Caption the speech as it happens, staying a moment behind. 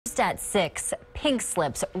at 6, pink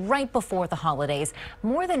slips right before the holidays.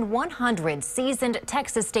 More than 100 seasoned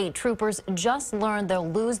Texas state troopers just learned they'll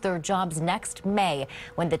lose their jobs next May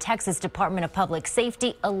when the Texas Department of Public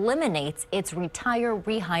Safety eliminates its retire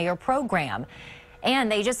rehire program. And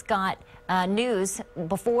they just got news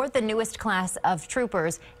before the newest class of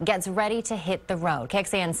troopers gets ready to hit the road.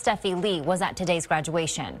 KXAN's Steffi Lee was at today's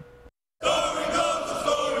graduation.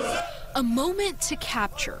 A moment to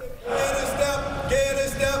capture.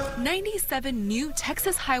 97 new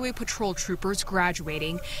Texas Highway Patrol troopers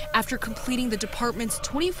graduating after completing the department's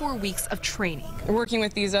 24 weeks of training. Working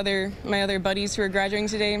with my other buddies who are graduating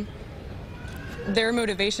today, their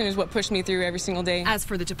motivation is what pushed me through every single day. As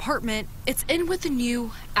for the department, it's in with the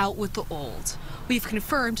new, out with the old. We've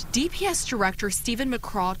confirmed DPS Director Stephen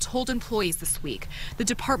McCraw told employees this week the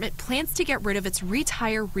department plans to get rid of its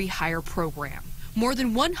retire rehire program. More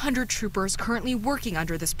than 100 troopers currently working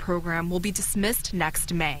under this program will be dismissed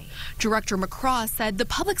next May. Director McCraw said the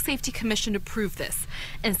Public Safety Commission approved this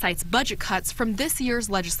and cites budget cuts from this year's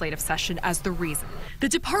legislative session as the reason. The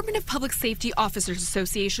Department of Public Safety Officers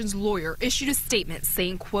Association's lawyer issued a statement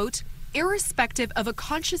saying, quote, irrespective of a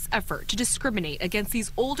conscious effort to discriminate against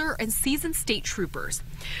these older and seasoned state troopers,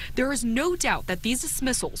 there is no doubt that these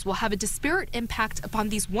dismissals will have a disparate impact upon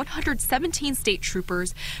these 117 state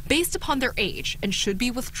troopers based upon their age and should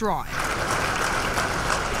be withdrawn.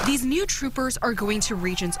 These new troopers are going to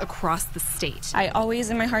regions across the state. I always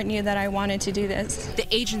in my heart knew that I wanted to do this.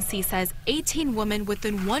 The agency says 18 women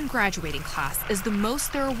within one graduating class is the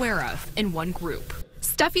most they're aware of in one group.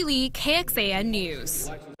 Steffi Lee, KXAN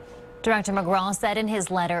News. Director McGraw said in his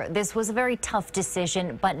letter, this was a very tough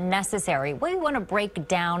decision, but necessary. We want to break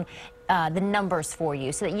down the numbers for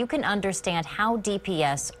you so that you can understand how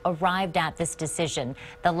DPS arrived at this decision.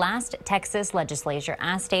 The last Texas legislature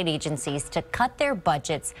asked state agencies to cut their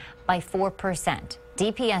budgets by 4%.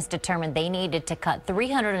 DPS determined they needed to cut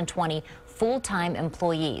 320 full-time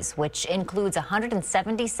employees, which includes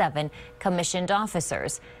 177 commissioned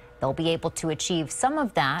officers. They'll be able to achieve some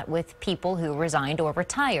of that with people who resigned or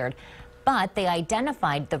retired. But they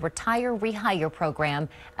identified the retire rehire program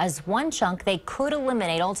as one chunk they could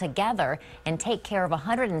eliminate altogether and take care of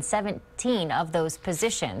 117 of those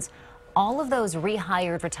positions. All of those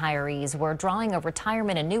rehired retirees were drawing a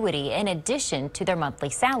retirement annuity in addition to their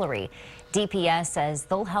monthly salary. DPS says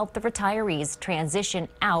they'll help the retirees transition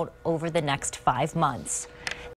out over the next 5 months.